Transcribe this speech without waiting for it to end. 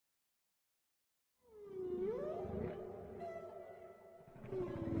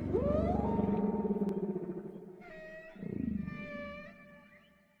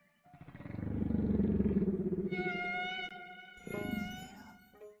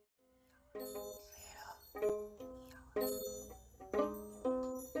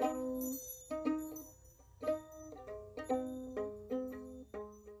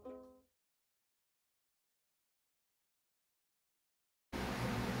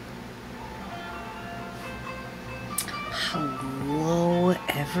Hello,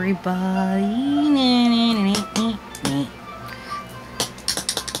 everybody.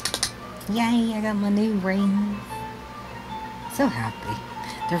 Yay, I got my new rings. So happy.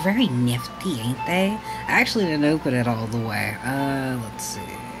 They're very nifty, ain't they? I actually didn't open it all the way. Let's see.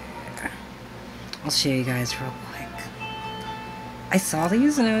 I'll show you guys real quick. I saw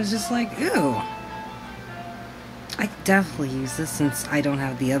these and I was just like, ooh. I could definitely use this since I don't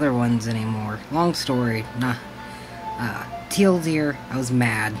have the other ones anymore. Long story, nah. Teal deer, I was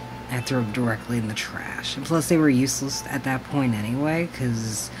mad. I threw them directly in the trash. And plus they were useless at that point anyway,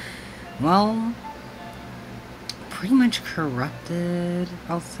 because, well, pretty much corrupted,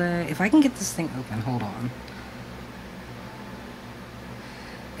 I'll say. If I can get this thing open, hold on.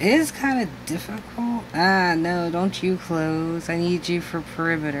 It is kind of difficult. Ah, no, don't you close. I need you for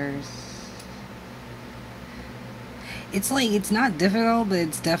perimeters. It's like, it's not difficult, but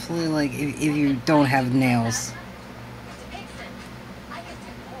it's definitely like if you don't have nails.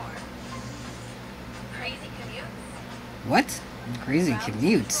 What? Crazy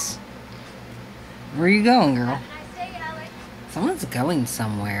commutes? Where are you going, girl? Someone's going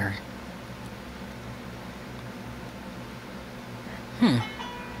somewhere.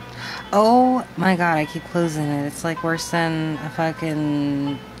 Oh my god, I keep closing it. It's like worse than a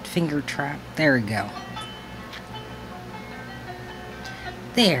fucking finger trap. There we go.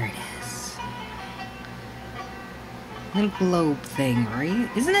 There it is. Little globe thing, right?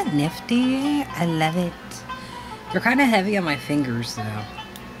 Isn't it nifty? I love it. They're kind of heavy on my fingers, though.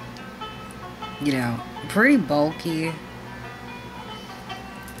 You know, pretty bulky.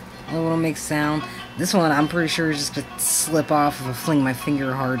 A little make sound. This one, I'm pretty sure is just gonna slip off if I fling my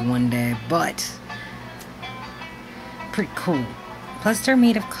finger hard one day, but pretty cool. Plus, they're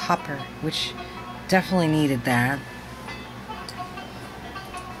made of copper, which definitely needed that.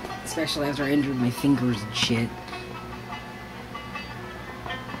 Especially after I injured my fingers and shit.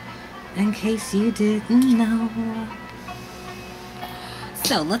 In case you didn't know.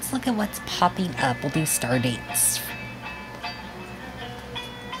 So, let's look at what's popping up. We'll do star dates.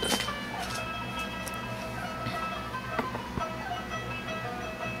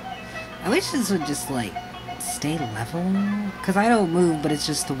 I wish this would just, like, stay level. Because I don't move, but it's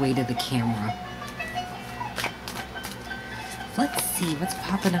just the weight of the camera. Let's see, what's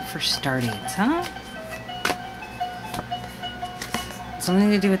popping up for star dates, huh?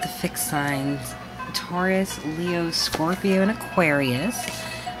 Something to do with the fixed signs. Taurus, Leo, Scorpio, and Aquarius.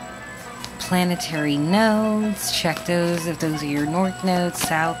 Planetary nodes. Check those if those are your north nodes,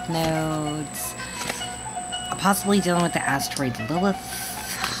 south nodes. Possibly dealing with the asteroid Lilith.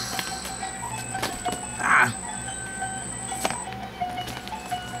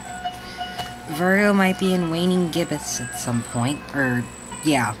 Virgo might be in waning gibbous at some point. Or,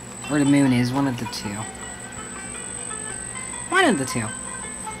 yeah. Or the moon is. One of the two. One of the two.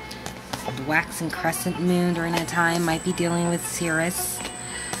 The waxing crescent moon during that time might be dealing with Ceres.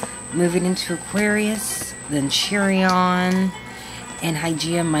 Moving into Aquarius. Then Chirion. And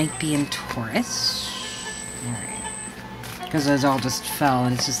Hygeia might be in Taurus. Alright. Because those all just fell.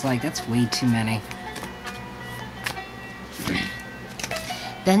 And it's just like, that's way too many.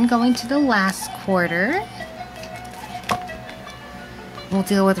 Then going to the last quarter, we'll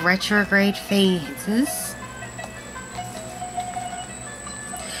deal with retrograde phases.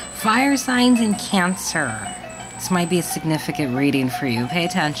 Fire signs in Cancer. This might be a significant reading for you. Pay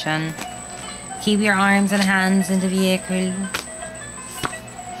attention. Keep your arms and hands in the vehicle.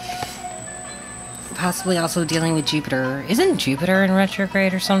 Possibly also dealing with Jupiter. Isn't Jupiter in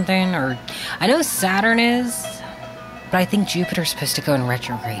retrograde or something? Or I know Saturn is. But I think Jupiter's supposed to go in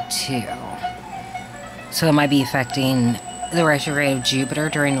retrograde, too. So it might be affecting the retrograde of Jupiter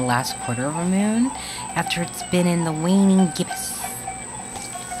during the last quarter of a moon, after it's been in the waning gibbous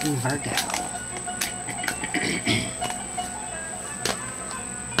in Virgo.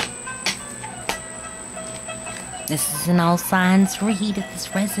 This is an all signs read if this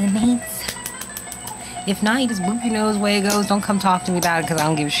resonates. If not, you just boop your nose where it goes. Don't come talk to me about it because I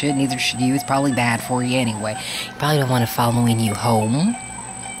don't give a shit. Neither should you. It's probably bad for you anyway. You probably don't want to following you home.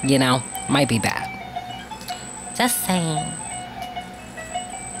 You know, might be bad. Just saying.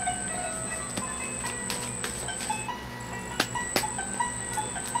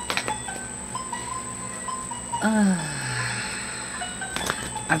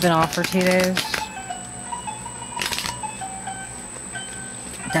 I've been off for 2 days.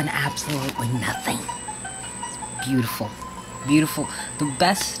 Done absolutely nothing. Beautiful. Beautiful. The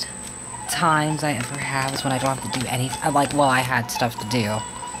best times I ever have is when I don't have to do anything. I had stuff to do.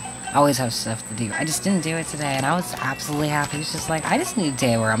 I always have stuff to do. I just didn't do it today, and I was absolutely happy. It's just like, I just need a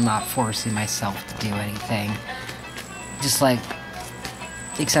day where I'm not forcing myself to do anything. Just like,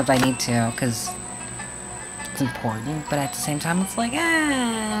 except I need to, because it's important, but at the same time, it's like,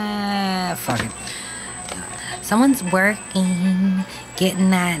 fuck it. Someone's working,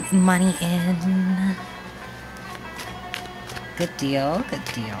 getting that money in. Good deal, good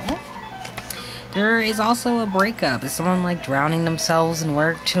deal. There is also a breakup. Is someone like drowning themselves in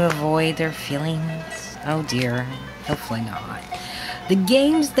work to avoid their feelings? Oh dear, hopefully not. The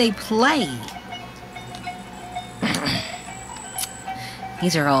games they play.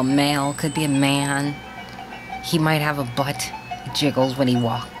 These are all male, could be a man. He might have a butt. It jiggles when he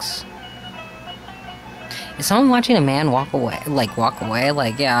walks. Is someone watching a man walk away? Like,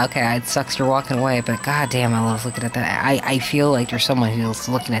 yeah, okay, it sucks you're walking away, but goddamn, I love looking at that. I feel like there's someone who's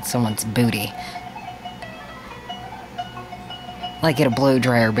looking at someone's booty. Like, get a blow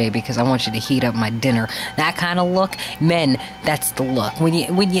dryer, baby, because I want you to heat up my dinner. That kind of look, men, that's the look. When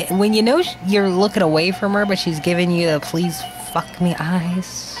you know you're looking away from her, but she's giving you the please fuck me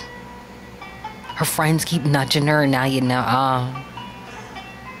eyes. Her friends keep nudging her, and now you know,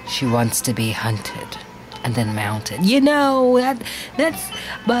 she wants to be hunted and then mounted. You know, that's,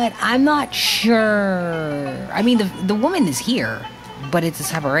 but I'm not sure. I mean, the woman is here, but it's a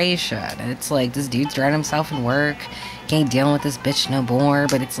separation. And it's like, this dude's drowning himself in work, he ain't dealing with this bitch no more,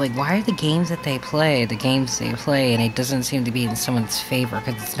 but it's like, why are the games that they play, the games they play, and it doesn't seem to be in someone's favor,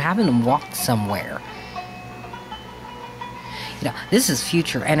 because it's having them walk somewhere. You know, this is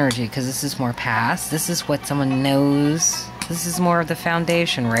future energy, because this is more past, this is what someone knows. This is more of the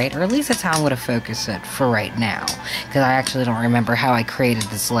foundation, right? Or at least that's how I'm going to focus it for right now. Because I actually don't remember how I created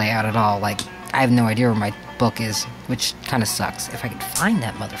this layout at all. Like, I have no idea where my book is, which kind of sucks. If I could find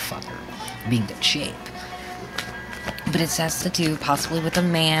that motherfucker, being in shape. But it has to do possibly with a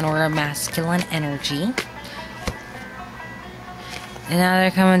man or a masculine energy. And now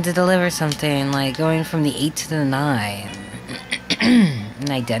they're coming to deliver something, like going from the 8 to the 9. An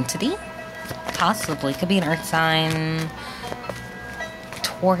identity? Possibly. Could be an earth sign.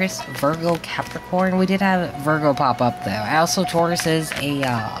 Taurus, Virgo, Capricorn. We did have Virgo pop up though. Also, Taurus is a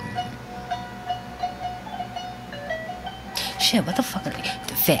shit, what the fuck are you?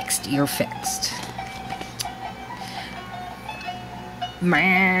 Fixed. You're fixed.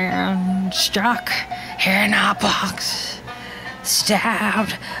 Man stuck in a box,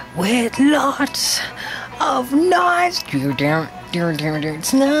 stabbed with lots of knives.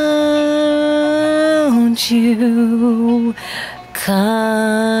 Don't you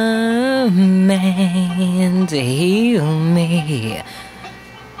come and heal me.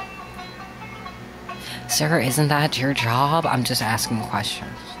 Sir, isn't that your job? I'm just asking questions.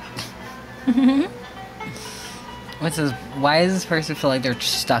 What's this? Why does this person feel like they're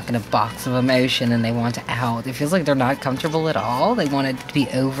stuck in a box of emotion and they want out? It feels like they're not comfortable at all. They want it to be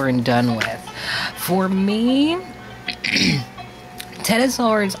over and done with. For me, Ten of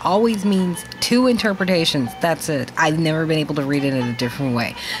Swords always means two interpretations. That's it. I've never been able to read it in a different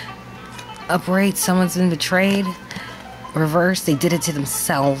way. Upright, someone's been betrayed. Reverse, they did it to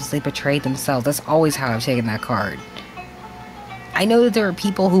themselves. They betrayed themselves. That's always how I've taken that card. I know that there are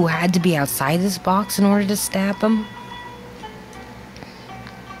people who had to be outside this box in order to stab them.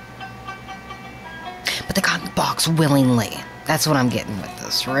 But they got in the box willingly. That's what I'm getting with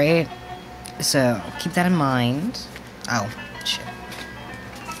this, right? So, keep that in mind. Oh, shit.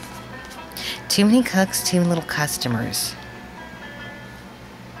 Too many cooks, too many little customers.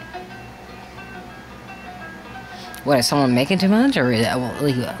 What, is someone making too much? Or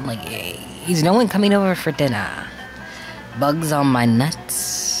is no one coming over for dinner? Bugs on my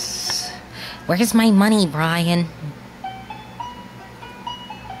nuts. Where's my money, Brian?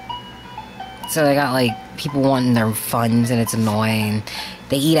 So they got, like, people wanting their funds, and it's annoying.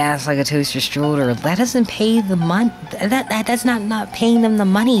 They eat ass like a toaster strudel. That doesn't pay the money. That's not paying them the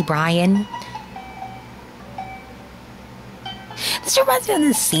money, Brian. This reminds me of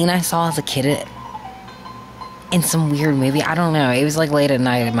this scene I saw as a kid in some weird movie. I don't know. It was, like, late at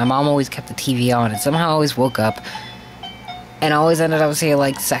night. My mom always kept the TV on, and somehow I always woke up and always ended up seeing,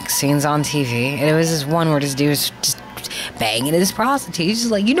 like, sex scenes on TV. And it was this one where this dude was just banging this prostitute. He's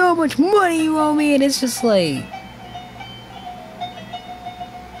just like, you know how much money you owe me? And it's just like,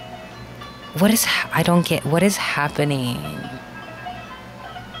 I don't get, what is happening?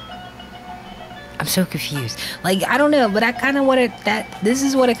 I'm so confused. Like, I don't know, but I kind of want it, this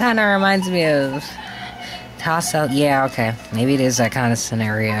is what it kind of reminds me of. Toss out, yeah, okay. Maybe it is that kind of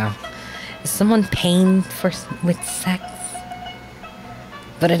scenario. Is someone paying with sex?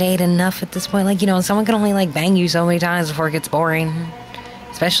 But it ain't enough at this point. Like, you know, someone can only, like, bang you so many times before it gets boring.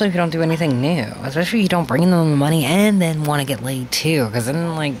 Especially if you don't do anything new. Especially if you don't bring them the money and then want to get laid, too. Because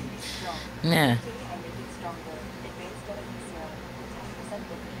then, like, nah.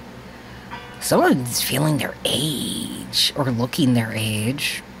 Someone's feeling their age, or looking their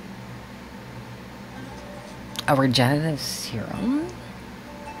age. A regenerative serum?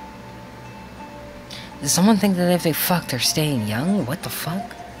 Does someone think that if they fuck, they're staying young? What the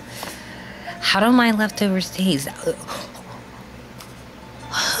fuck? How do my leftovers taste?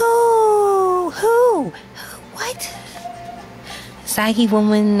 Who? What? Saggy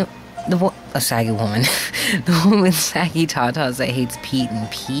woman... A saggy woman. The woman with saggy tatas that hates Pete and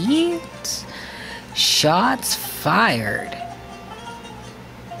Pete? Shots fired.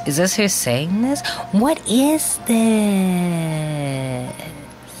 Is this her saying this? What is this?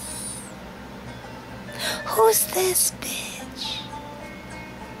 Who's this bitch?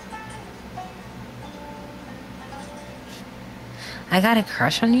 I got a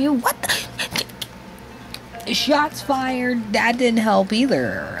crush on you? What the? Shots fired. That didn't help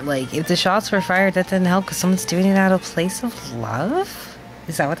either. Like, if the shots were fired, that didn't help because someone's doing it out of place of love?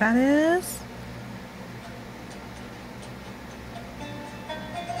 Is that what that is?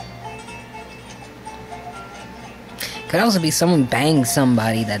 Could also be someone banged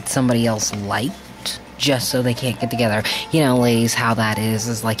somebody that somebody else liked just so they can't get together. You know, ladies, how that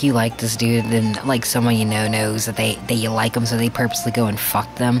is like you like this dude, and like someone you know knows that you like them, so they purposely go and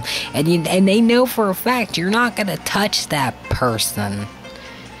fuck them, and they know for a fact you're not gonna touch that person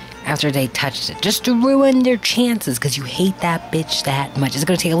after they touched it, just to ruin their chances because you hate that bitch that much. It's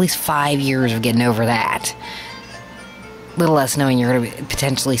gonna take at least 5 years of getting over that. Little less knowing you're going to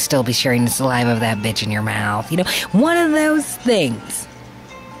potentially still be sharing the saliva of that bitch in your mouth. You know, one of those things.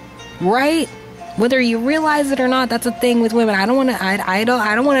 Right? Whether you realize it or not, that's a thing with women. I don't want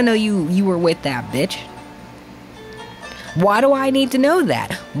to know you were with that bitch. Why do I need to know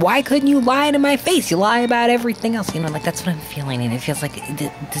that? Why couldn't you lie to my face? You lie about everything else. You know, like, that's what I'm feeling, and it feels like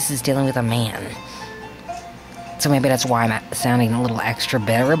this is dealing with a man. So maybe that's why I'm sounding a little extra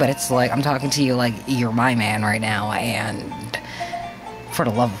bitter, but it's like, I'm talking to you like you're my man right now, and for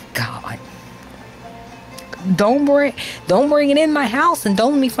the love of God, don't bring it in my house, and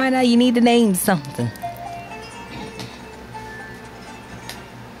don't let me find out you need to name something.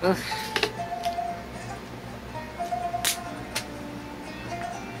 Ugh.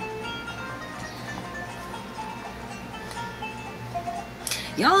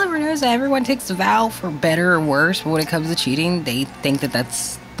 Y'all ever notice that everyone takes a vow for better or worse, but when it comes to cheating, they think that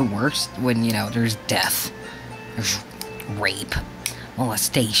that's the worst when, you know, there's death, there's rape,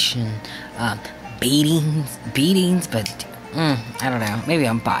 molestation, beatings, but I don't know, maybe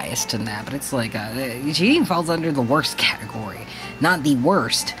I'm biased in that, but it's like, cheating falls under the worst category, not the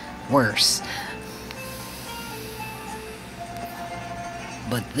worst, worse.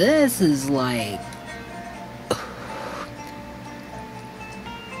 But this is like,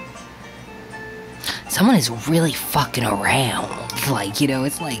 someone is really fucking around. Like, you know,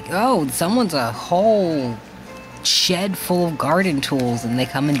 it's like, oh, someone's a whole shed full of garden tools, and they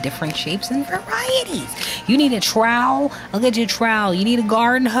come in different shapes and varieties. You need a trowel? I'll get you a trowel. You need a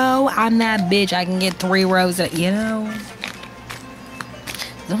garden hoe? I'm that bitch. I can get 3 rows of, you know.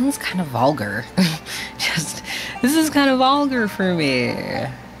 This one's kind of vulgar. This is kind of vulgar for me.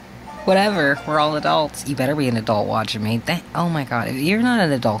 Whatever, we're all adults. You better be an adult watching me. Oh my God, if you're not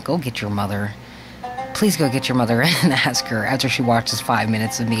an adult, go get your mother. Please go get your mother and ask her after she watches 5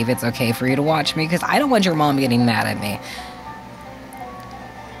 minutes of me if it's okay for you to watch me, because I don't want your mom getting mad at me.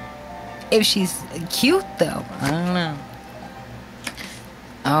 If she's cute, though, I don't know.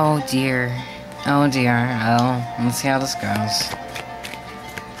 Oh dear. Oh dear. Oh, let's see how this goes.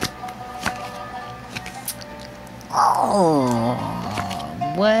 Oh,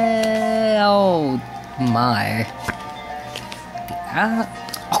 well, my.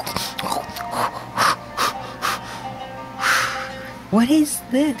 What is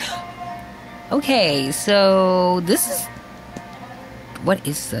this? Okay, so this is... What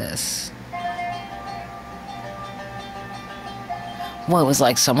is this? What, was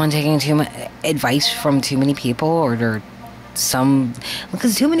like someone taking too much advice from too many people, or some...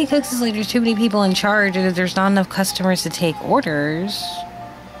 Because too many cooks is like there's too many people in charge, and if there's not enough customers to take orders,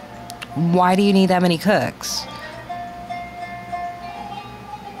 why do you need that many cooks?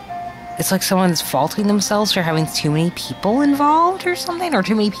 It's like someone's faulting themselves for having too many people involved or something, or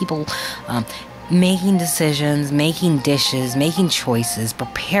too many people making decisions, making dishes, making choices,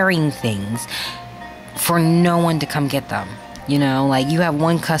 preparing things for no one to come get them. You know, like you have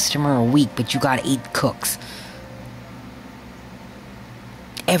 1 customer a week, but you got 8 cooks.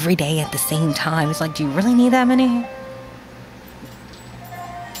 Every day at the same time. It's like, do you really need that many?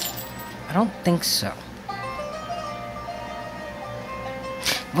 I don't think so.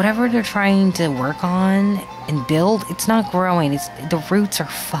 Whatever they're trying to work on and build, it's not growing. The roots are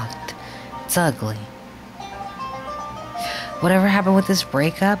fucked. It's ugly. Whatever happened with this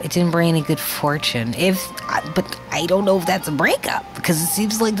breakup, it didn't bring any good fortune. But I don't know if that's a breakup, because it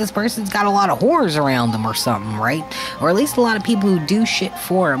seems like this person's got a lot of whores around them or something, right? Or at least a lot of people who do shit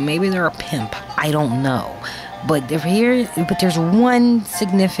for them. Maybe they're a pimp. I don't know. But there's one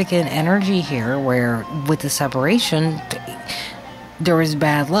significant energy here where, with the separation, there was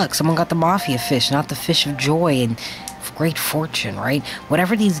bad luck. Someone got the mafia fish, not the fish of joy and great fortune, right?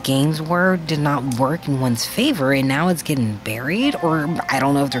 Whatever these games were did not work in one's favor, and now it's getting buried. Or I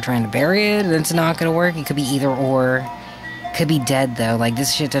don't know if they're trying to bury it and it's not gonna work. It could be either or. Could be dead though. Like,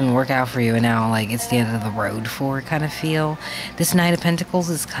 this shit didn't work out for you, and now like it's the end of the road for it, kind of feel. This Knight of Pentacles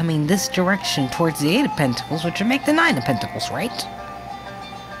is coming this direction towards the Eight of Pentacles, which would make the Nine of Pentacles, right?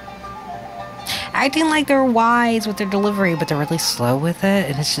 Acting like they're wise with their delivery, but they're really slow with it,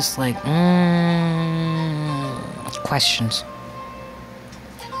 and it's just like, questions.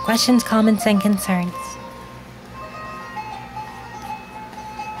 Questions, comments, and concerns.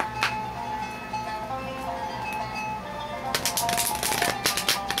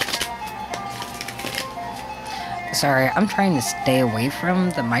 Sorry, I'm trying to stay away from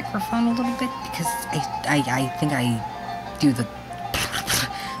the microphone a little bit because I think I do the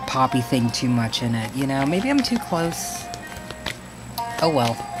poppy thing too much in it, you know? Maybe I'm too close. Oh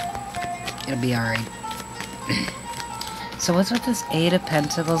well. It'll be alright. So what's with this Eight of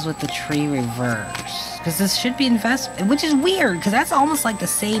Pentacles with the tree reverse? Because this should be investment, which is weird, because that's almost like the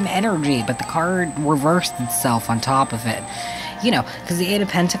same energy, but the card reversed itself on top of it. You know, because the Eight of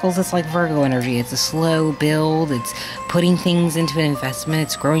Pentacles, it's like Virgo energy. It's a slow build. It's putting things into an investment.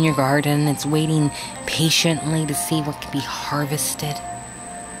 It's growing your garden. It's waiting patiently to see what can be harvested.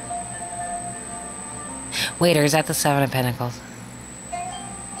 Wait, or is that the Seven of Pentacles?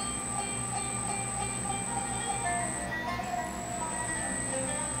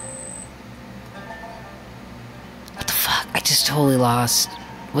 What the fuck? I just totally lost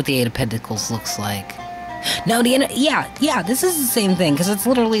what the Eight of Pentacles looks like. No, yeah, this is the same thing, because it's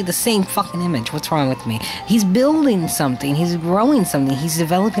literally the same fucking image. What's wrong with me? He's building something, he's growing something, he's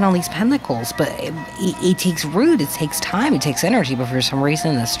developing all these pentacles, but it takes root, it takes time, it takes energy, but for some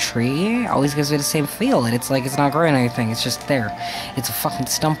reason this tree always gives me the same feel, and it's like it's not growing anything, it's just there. It's a fucking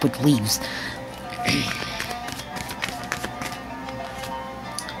stump with leaves.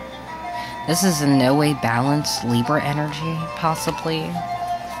 This is in no way balanced Libra energy, possibly.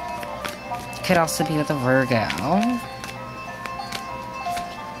 Could also be with a Virgo.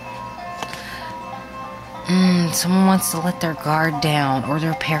 Someone wants to let their guard down, or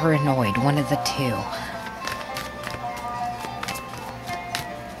they're paranoid. One of the two.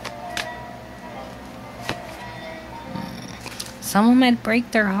 Someone might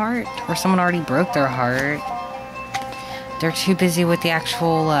break their heart, or someone already broke their heart. They're too busy with the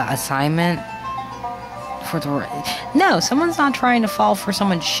actual assignment for the... No, someone's not trying to fall for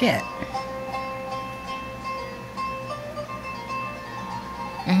someone's shit.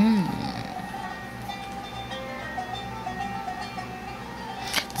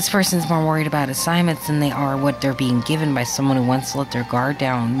 This person's more worried about assignments than they are what they're being given by someone who wants to let their guard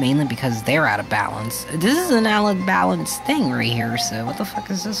down, mainly because they're out of balance. This is an out of balance thing right here, so what the fuck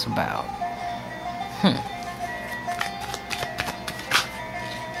is this about?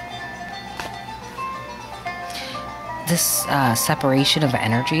 This separation of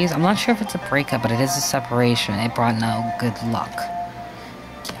energies, I'm not sure if it's a breakup, but it is a separation. It brought no good luck.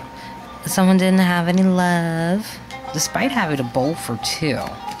 Someone didn't have any love, despite having a bowl for two.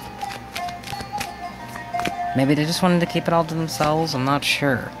 Maybe they just wanted to keep it all to themselves, I'm not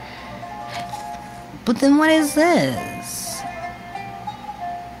sure. But then what is this?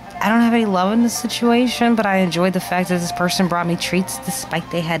 I don't have any love in this situation, but I enjoyed the fact that this person brought me treats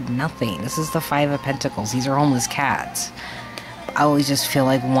despite they had nothing. This is the Five of Pentacles. These are homeless cats. I always just feel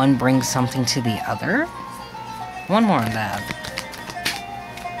like one brings something to the other. One more on that.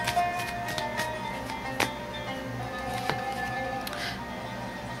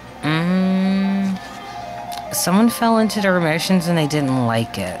 Someone fell into their emotions and they didn't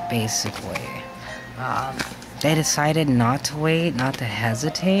like it, basically. They decided not to wait, not to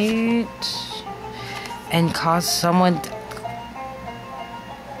hesitate, and caused someone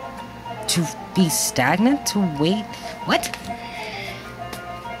to be stagnant, to wait. What?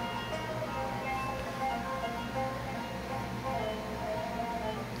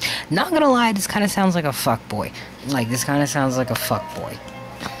 Not gonna lie, this kind of sounds like a fuckboy. Like, this kind of sounds like a fuckboy.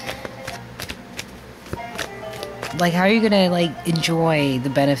 Like, how are you gonna, like, enjoy the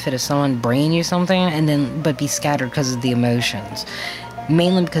benefit of someone bringing you something and then, but be scattered because of the emotions?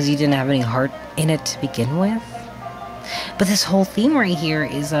 Mainly because you didn't have any heart in it to begin with? But this whole theme right here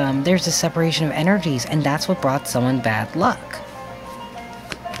is there's a separation of energies, and that's what brought someone bad luck.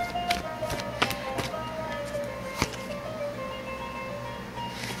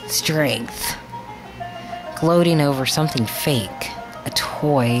 Strength. Gloating over something fake. A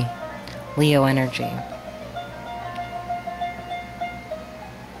toy. Leo energy.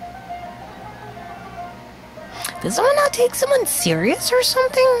 Does someone not take someone serious or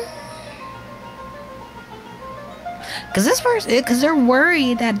something? Because they're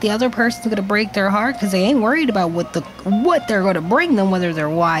worried that the other person's gonna break their heart, because they ain't worried about what they're gonna bring them, whether they're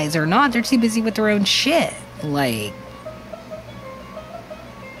wise or not. They're too busy with their own shit. Like,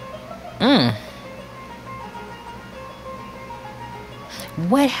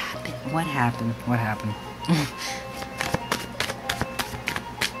 What happened? What happened? What happened?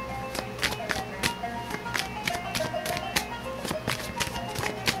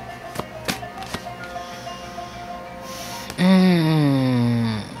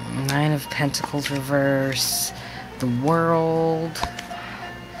 Nine of Pentacles reverse. The World.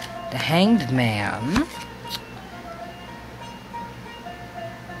 The Hanged Man.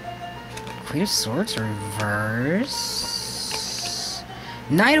 Queen of Swords reverse.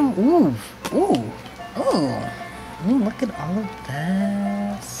 Knight of... Ooh. Look at all of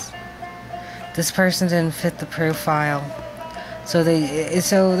this. This person didn't fit the profile. So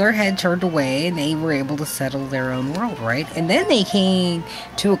their head turned away and they were able to settle their own world, right? And then they came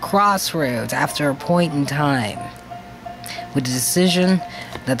to a crossroads after a point in time with the decision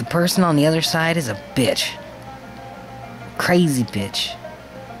that the person on the other side is a bitch. Crazy bitch.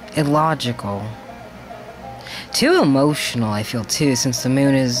 Illogical. Too emotional, I feel, too, since the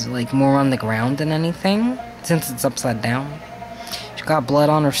moon is, like, more on the ground than anything. Since it's upside down. She got blood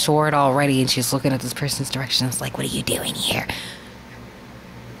on her sword already, and she's looking at this person's direction. It's like, what are you doing here?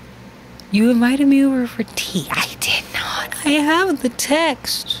 You invited me over for tea. I did not. I have the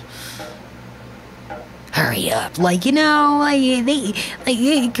text. Hurry up. Like, you know,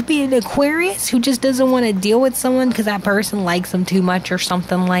 it could be an Aquarius who just doesn't want to deal with someone because that person likes them too much or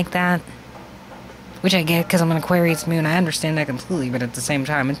something like that. Which I get because I'm an Aquarius moon. I understand that completely, but at the same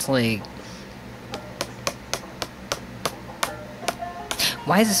time, it's like...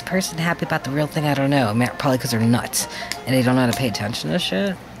 Why is this person happy about the real thing? I don't know. I mean, probably because they're nuts and they don't know how to pay attention to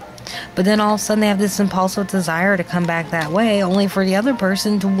shit. But then all of a sudden they have this impulsive desire to come back that way, only for the other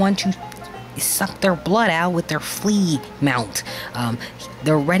person to want to suck their blood out with their flea mount.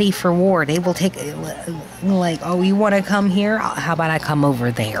 They're ready for war. They will take, like, oh, you want to come here? How about I come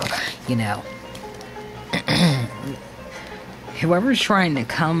over there? You know. Whoever's trying to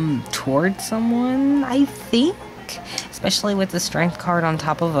come towards someone, I think, especially with the strength card on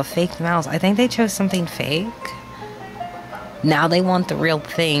top of a fake mouse, I think they chose something fake. Now they want the real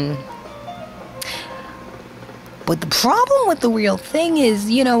thing. But the problem with the real thing is,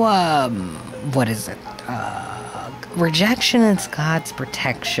 you know, what is it? Rejection is God's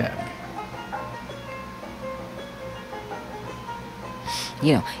protection.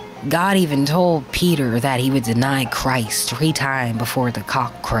 You know, God even told Peter that he would deny Christ 3 times before the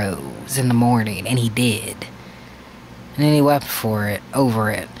cock crows in the morning, and he did. And then he wept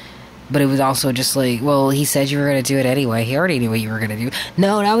over it. But it was also just like, well, he said you were going to do it anyway. He already knew what you were going to do.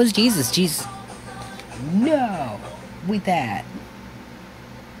 No, that was Jesus. Jesus. No. With that.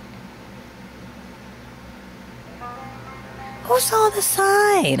 Who saw the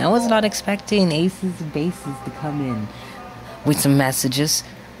sign? I was not expecting aces and bases to come in with some messages.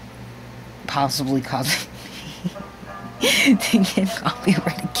 Possibly causing me to get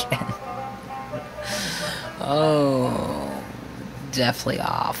copyright again. Oh, definitely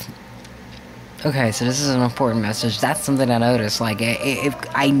off. Okay, so this is an important message. That's something I noticed. Like, if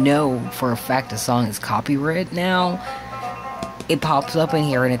I know for a fact a song is copyright now, it pops up in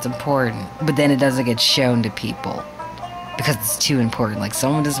here and it's important, but then it doesn't get shown to people because it's too important. Like,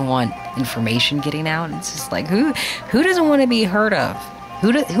 someone doesn't want information getting out. It's just like, who doesn't want to be heard of?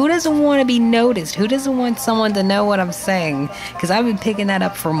 Who doesn't want to be noticed? Who doesn't want someone to know what I'm saying? Because I've been picking that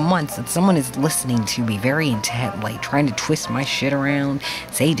up for months, that someone is listening to me very intent, like trying to twist my shit around,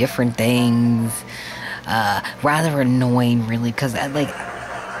 say different things. Rather annoying, really, because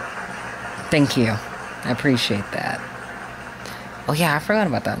thank you. I appreciate that. Oh yeah, I forgot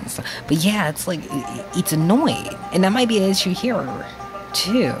about that and stuff. But yeah, it's like, it's annoying. And that might be an issue here,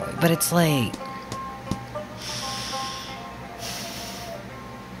 too. But it's like...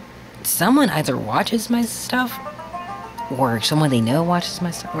 someone either watches my stuff, or someone they know watches my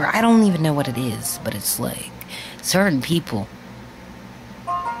stuff, or I don't even know what it is, but it's like, certain people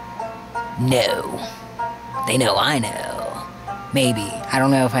know. They know I know. Maybe. I don't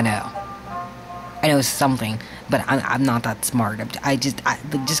know if I know. I know something. But I'm not that smart. Just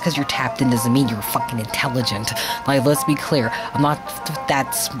because you're tapped in doesn't mean you're fucking intelligent. Like, let's be clear. I'm not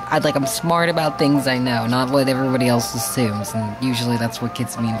I'm smart about things I know, not what everybody else assumes. And usually that's what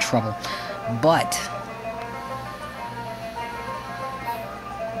gets me in trouble. But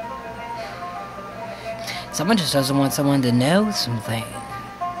someone just doesn't want someone to know something.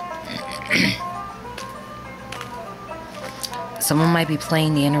 Someone might be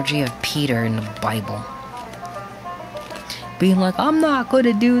playing the energy of Peter in the Bible. Being like, I'm not going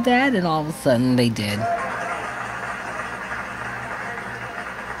to do that, and all of a sudden they did.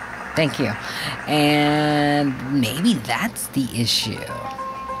 Thank you. And maybe that's the issue.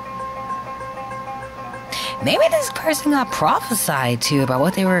 Maybe this person got prophesied to about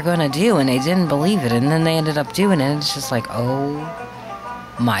what they were going to do, and they didn't believe it, and then they ended up doing it, and it's just like, oh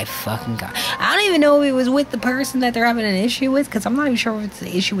my fucking god. I don't even know if it was with the person that they're having an issue with, because I'm not even sure if it's an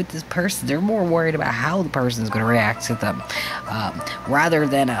issue with this person. They're more worried about how the person's going to react to them, rather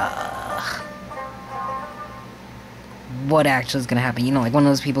than what actually is going to happen. You know, like one of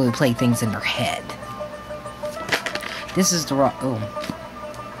those people who play things in their head. This is the wrong... Oh.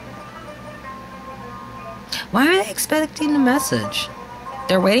 Why are they expecting a message?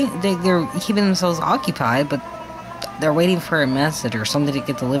 They're waiting... They're keeping themselves occupied, but they're waiting for a message or something to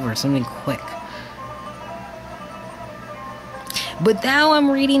get delivered, something quick. But now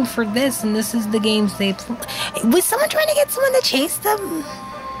I'm reading for this, and this is the games they play. Was someone trying to get someone to chase them?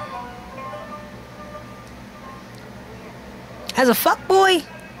 As a fuckboy?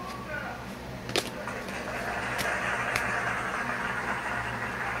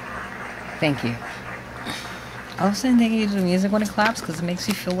 Thank you. I was saying thank you to the music when it claps, because it makes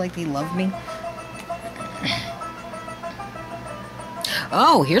me feel like they love me.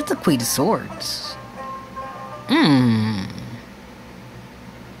 Oh, here's the Queen of Swords.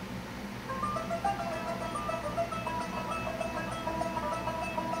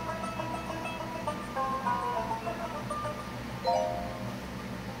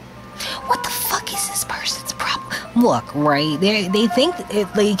 What the fuck is this person's problem? Look, right? They think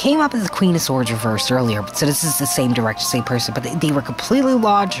they came up as the Queen of Swords reversed earlier, so this is the same direction, same person, but they were completely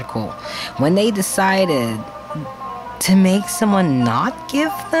logical when they decided to make someone not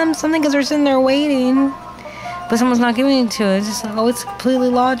give them something because they're sitting there waiting, but someone's not giving it to it. It's just like, oh, it's completely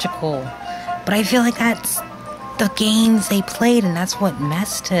logical. But I feel like that's the games they played, and that's what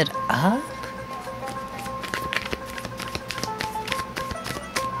messed it up.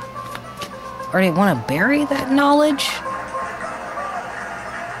 Or they want to bury that knowledge?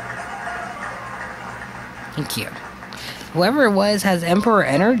 Thank you. Whoever it was has Emperor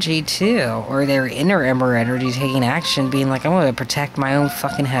energy too, or their inner Emperor energy taking action, being like, I'm gonna protect my own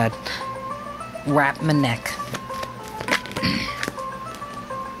fucking head. Wrap my neck.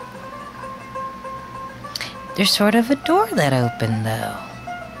 There's sort of a door that opened though.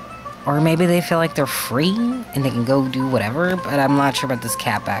 Or maybe they feel like they're free and they can go do whatever, but I'm not sure about this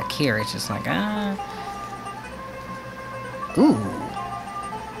cat back here. It's just like, Ooh.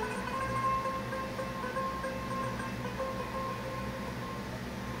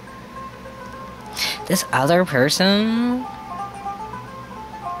 This other person...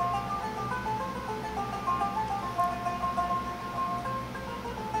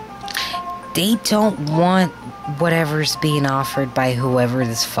 They don't want whatever's being offered by whoever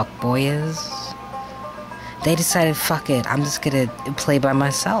this fuckboy is. They decided, fuck it, I'm just gonna play by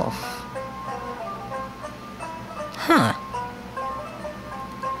myself. Huh.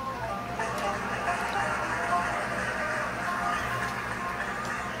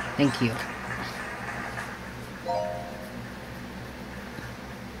 Thank you.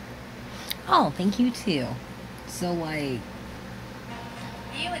 Oh, thank you too. So, like...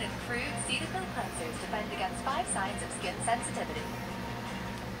 New and improved Cetaphil cleansers defend against 5 signs of skin sensitivity.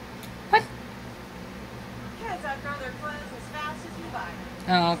 What? Kids outgrow their clothes as fast as you buy them.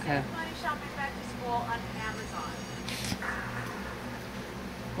 Oh, okay. Save money shopping back to school on Amazon.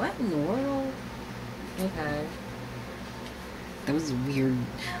 What in the world? Okay. That was weird.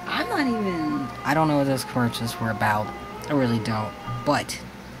 I'm not even... I don't know what those commercials were about. I really don't. But...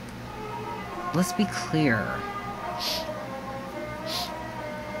 let's be clear.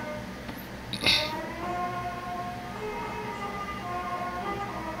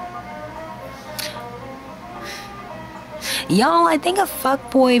 Y'all, I think a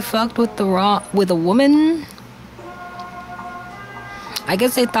fuckboy fucked with a woman. I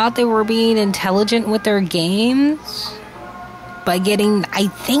guess they thought they were being intelligent with their games by getting... I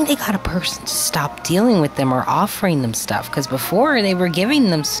think they got a person to stop dealing with them or offering them stuff, because before they were giving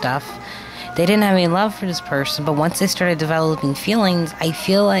them stuff. They didn't have any love for this person, but once they started developing feelings, I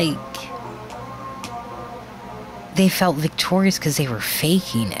feel like they felt victorious because they were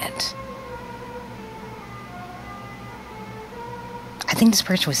faking it. I think this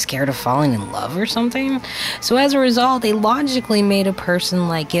person was scared of falling in love or something. So as a result, they logically made a person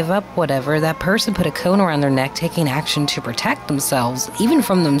like give up whatever. That person put a cone around their neck, taking action to protect themselves, even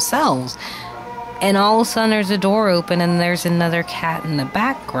from themselves. And all of a sudden there's a door open and there's another cat in the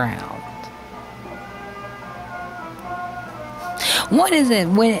background. What is it?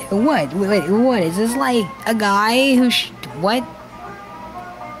 What is this, like a guy who what?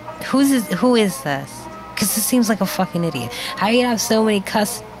 Who is this? Because this seems like a fucking idiot. How do you have so many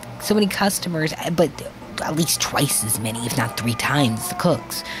customers, but at least twice as many, if not 3 times the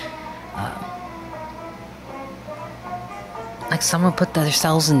cooks? Like someone put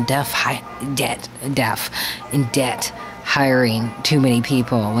themselves in debt, hiring too many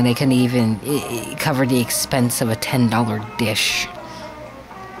people when they couldn't even cover the expense of a $10 dish.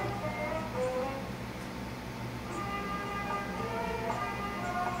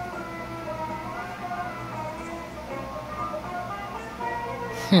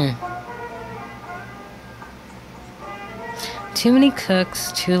 Too many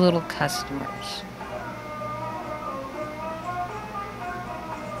cooks, too little customers.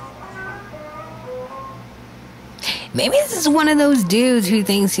 Maybe this is one of those dudes who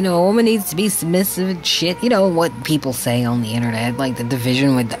thinks, you know, a woman needs to be submissive and shit. You know, what people say on the internet, like the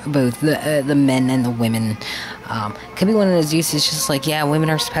division with both the men and the women. Could be one of those dudes who's just like, yeah, women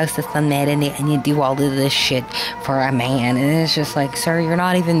are supposed to submit and you do all of this shit for a man. And it's just like, sir, you're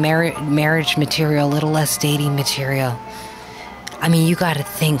not even marriage material, little less dating material. I mean, you gotta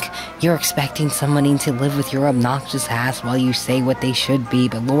think, you're expecting somebody to live with your obnoxious ass while you say what they should be,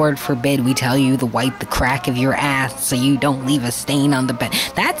 but Lord forbid we tell you to wipe the crack of your ass so you don't leave a stain on the bed.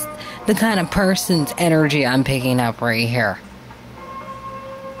 That's the kind of person's energy I'm picking up right here.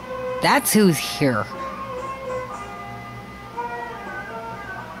 That's who's here.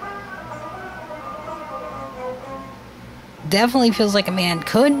 Definitely feels like a man.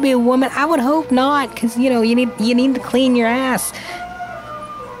 Could be a woman. I would hope not, because you know you need to clean your ass.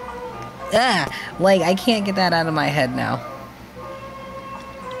 Like I can't get that out of my head now.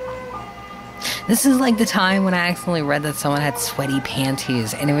 This is like the time when I accidentally read that someone had sweaty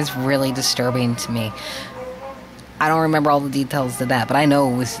panties, and it was really disturbing to me. I don't remember all the details of that, but I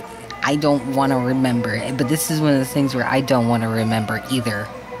know it was. I don't want to remember it, but this is one of the things where I don't want to remember either.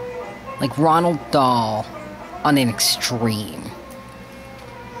 Like Ronald Dahl. On an extreme.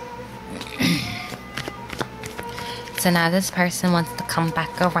 So now this person wants to come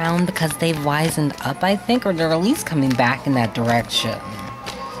back around because they've wisened up, I think, or they're at least coming back in that direction.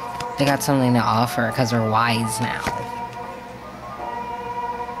 They got something to offer because they're wise now.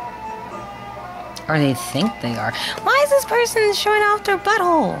 Or they think they are. Why is this person showing off their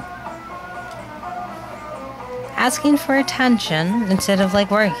butthole? Asking for attention instead of like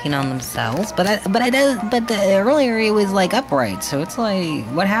working on themselves, but earlier it was like upright, so it's like,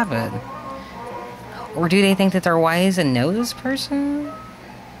 what happened? Or do they think that they're wise and know this person?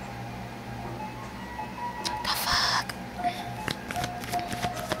 The fuck?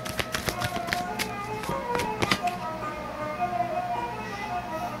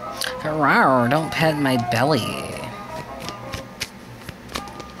 Rawr, don't pet my belly.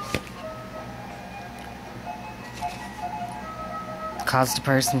 Caused a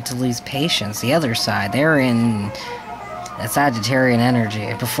person to lose patience. The other side, they're in a Sagittarian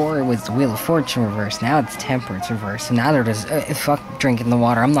energy. Before it was the Wheel of Fortune reverse, now it's Temperance reverse, and now they're just fuck drinking the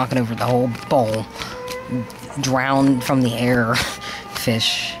water. I'm knocking over the whole bowl. Drowned from the air.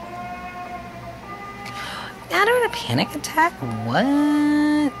 Fish. Now they're in a panic attack?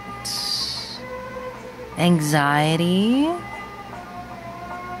 What? Anxiety?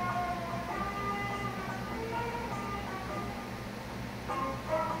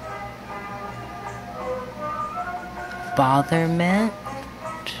 Botherment.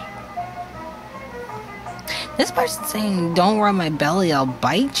 This person's saying, don't rub my belly, I'll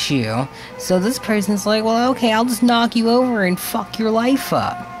bite you. So this person's like, well, okay, I'll just knock you over and fuck your life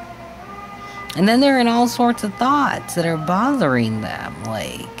up. And then they're in all sorts of thoughts that are bothering them,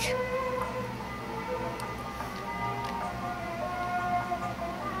 like...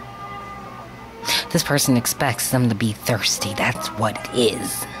 This person expects them to be thirsty, that's what it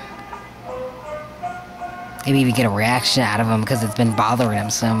is. Maybe even get a reaction out of them because it's been bothering them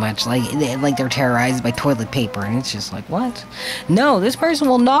so much. Like they're terrorized by toilet paper. And it's just like, what? No, this person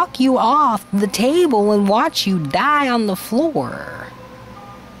will knock you off the table and watch you die on the floor.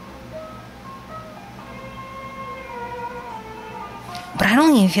 But I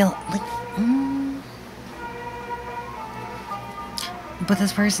don't even feel like... But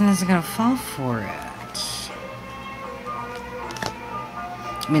this person isn't going to fall for it.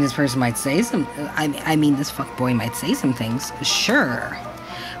 I mean, this person might say some. I mean, this fuckboy might say some things, sure,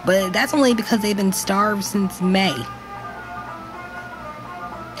 but that's only because they've been starved since May,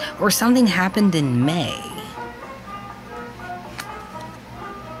 or something happened in May,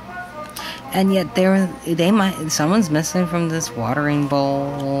 and yet someone's missing from this watering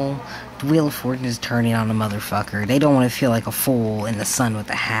bowl. The Wheel of Fortune is turning on a motherfucker. They don't want to feel like a fool in the sun with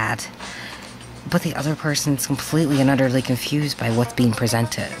a hat. But the other person's completely and utterly confused by what's being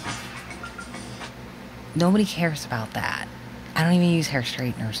presented. Nobody cares about that. I don't even use hair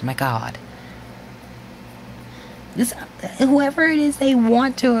straighteners. My God. Whoever it is they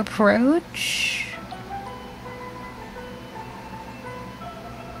want to approach,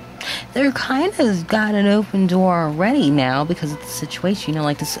 they're kind of got an open door already now because of the situation. You know,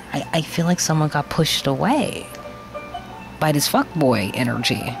 like this, I feel like someone got pushed away by this fuckboy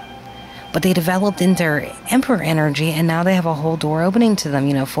energy. But they developed into their Emperor energy, and now they have a whole door opening to them.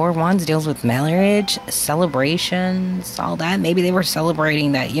 You know, Four of Wands deals with marriage, celebrations, all that. Maybe they were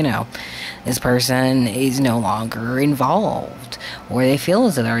celebrating that, you know, this person is no longer involved, or they feel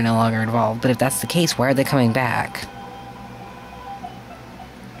as though they're no longer involved. But if that's the case, why are they coming back?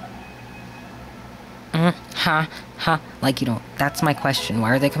 Like, you know, that's my question. Why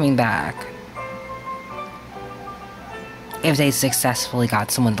are they coming back? If they successfully got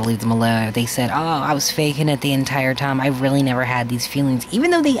someone to leave them alone, if they said, oh, I was faking it the entire time, I really never had these feelings,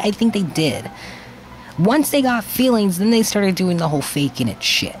 even though I think they did. Once they got feelings, then they started doing the whole faking it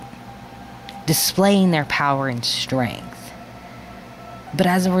shit, displaying their power and strength. But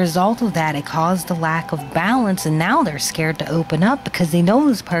as a result of that, it caused a lack of balance, and now they're scared to open up because they know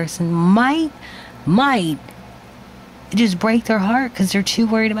this person might just break their heart because they're too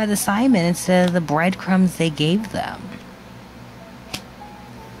worried about the assignment instead of the breadcrumbs they gave them.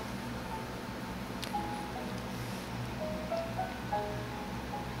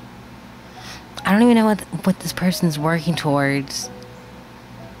 I don't even know what this person's working towards.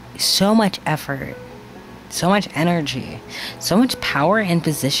 So much effort, so much energy, so much power and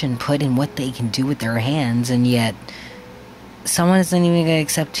position put in what they can do with their hands, and yet someone isn't even going to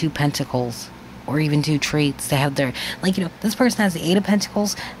accept 2 pentacles or even 2 treats. They have their, like, you know, this person has the 8 of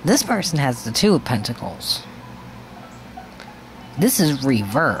Pentacles, this person has the 2 of Pentacles. This is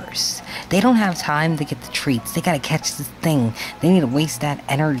reverse. They don't have time to get the treats. They gotta catch this thing. They need to waste that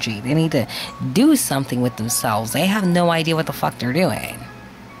energy. They need to do something with themselves. They have no idea what the fuck they're doing.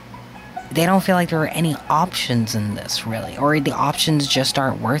 They don't feel like there are any options in this, really. Or the options just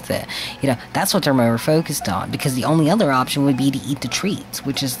aren't worth it. You know, that's what they're more focused on. Because the only other option would be to eat the treats.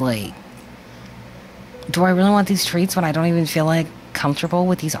 Which is like, do I really want these treats when I don't even feel like comfortable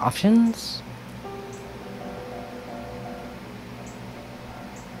with these options?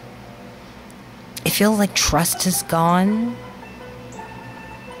 It feels like trust is gone.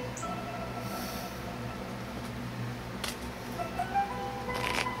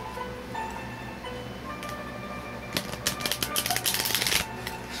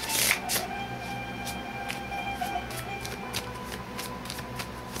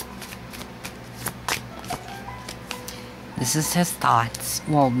 This is his thoughts.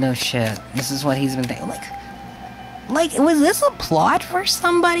 Well, no shit. This is what he's been thinking. Like, was this a plot for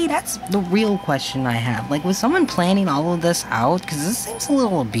somebody? That's the real question I have. Like, was someone planning all of this out? Because this seems a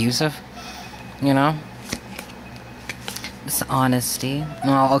little abusive, you know? This honesty.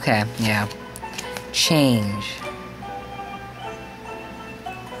 Oh, okay, yeah. Change.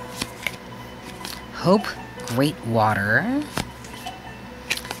 Hope, great water.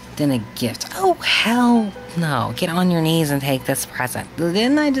 Then a gift. Oh, hell no. Get on your knees and take this present.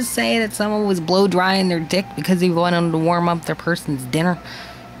 Didn't I just say that someone was blow drying their dick because he wanted to warm up their person's dinner?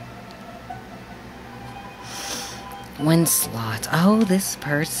 Wind slot. Oh, this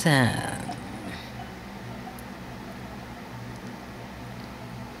person.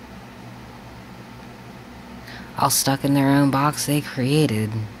 All stuck in their own box they created.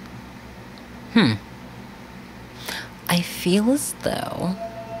 I feel as though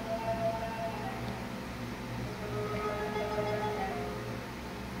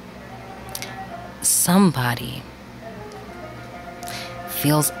somebody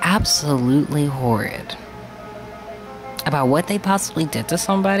feels absolutely horrid about what they possibly did to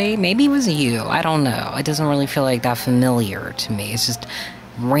somebody. Maybe it was you. I don't know. It doesn't really feel like that familiar to me. It's just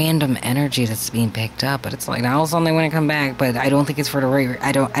random energy that's being picked up. But it's like, now all of a sudden they want to come back, but I don't think it's for the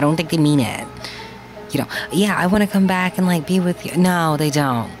I don't think they mean it. You know, yeah, I want to come back and like be with you. No, they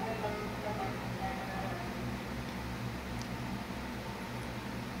don't.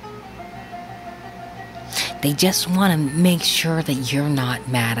 They just want to make sure that you're not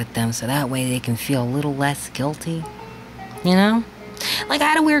mad at them, so that way they can feel a little less guilty. You know? Like, I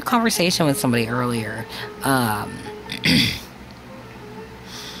had a weird conversation with somebody earlier.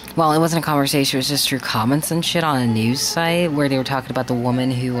 Well, it wasn't a conversation, it was just through comments and shit on a news site where they were talking about the woman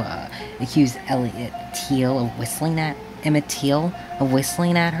who accused Emmett Till of whistling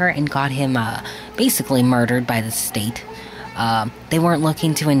at her and got him basically murdered by the state. They weren't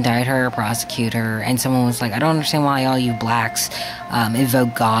looking to indict her or prosecute her, and someone was like, I don't understand why all you blacks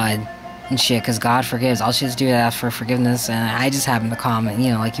invoke God and shit, because God forgives. All she has to do is ask for forgiveness. And I just happened to comment,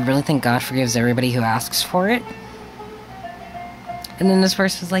 you know, like, you really think God forgives everybody who asks for it? And then this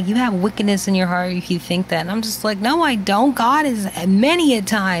person was like, you have wickedness in your heart if you think that. And I'm just like, no, I don't. God has many a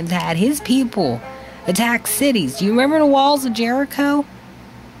times had his people attack cities. Do you remember the walls of Jericho?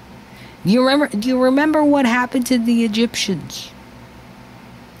 Do you remember what happened to the Egyptians?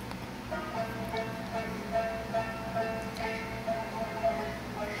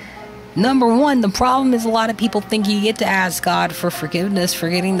 Number one, the problem is a lot of people think you get to ask God for forgiveness,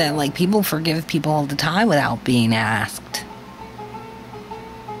 forgetting that, like, people forgive people all the time without being asked.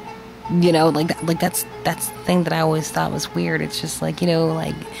 You know, that's the thing that I always thought was weird. It's just like, you know,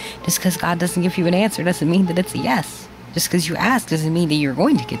 like, just because God doesn't give you an answer doesn't mean that it's a yes. Just because you ask doesn't mean that you're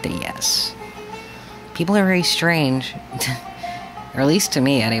going to get the yes. People are very strange. Or at least to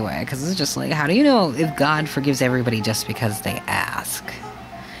me anyway, because it's just like, how do you know if God forgives everybody just because they ask?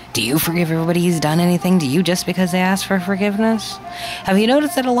 Do you forgive everybody who's done anything to you just because they ask for forgiveness? Have you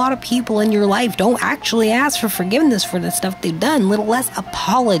noticed that a lot of people in your life don't actually ask for forgiveness for the stuff they've done, little less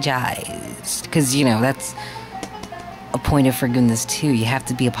apologize? Because, you know, that's a point of forgiveness too. You have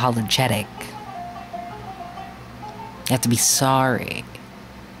to be apologetic. You have to be sorry.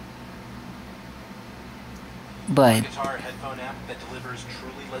 But guitar headphone app that delivers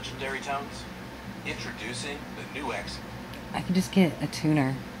truly legendary tones. Introducing the new X. I could just get a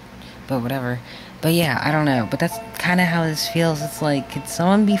tuner. But whatever. But yeah, I don't know. But that's kind of how this feels. It's like, could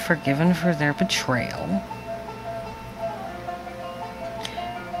someone be forgiven for their betrayal?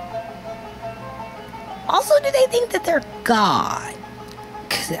 Also, do they think that they're God?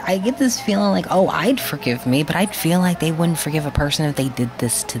 Because I get this feeling like, oh, I'd forgive me, but I'd feel like they wouldn't forgive a person if they did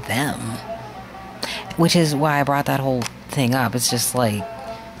this to them. Which is why I brought that whole thing up. It's just like,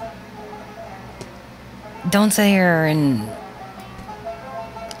 don't say you're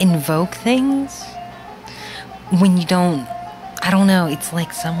invoke things when you don't. I don't know, it's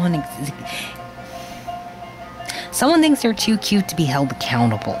like someone thinks they're too cute to be held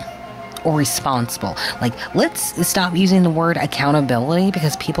accountable or responsible. Like, let's stop using the word accountability,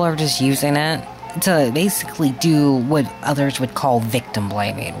 because people are just using it to basically do what others would call victim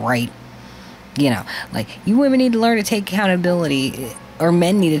blaming, right? You know, like, you women need to learn to take accountability, or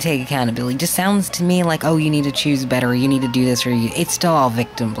men need to take accountability. Just sounds to me like, oh, you need to choose better, or you need to do this, or it's still all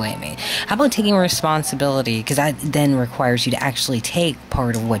victim blaming. How about taking responsibility? Because that then requires you to actually take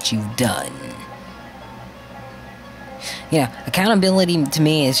part of what you've done. You know, accountability to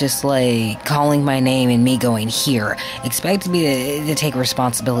me is just like calling my name and me going here. Expect me to take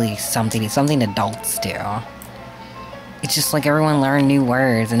responsibility for something. It's something adults do. It's just like everyone learned new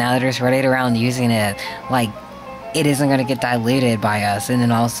words and now they're just right around using it. Like, it isn't going to get diluted by us, and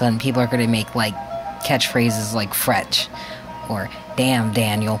then all of a sudden people are going to make, like, catchphrases like Fretch or damn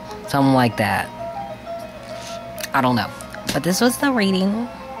Daniel, something like that. I don't know. But this was the reading. I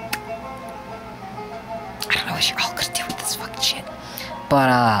don't know what you're all going to do with this fucking shit.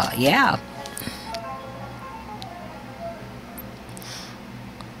 But, yeah.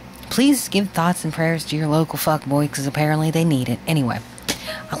 Please give thoughts and prayers to your local fuckboy, because apparently they need it. Anyway.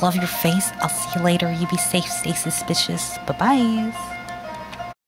 I love your face. I'll see you later. You be safe. Stay suspicious. Bye-bye.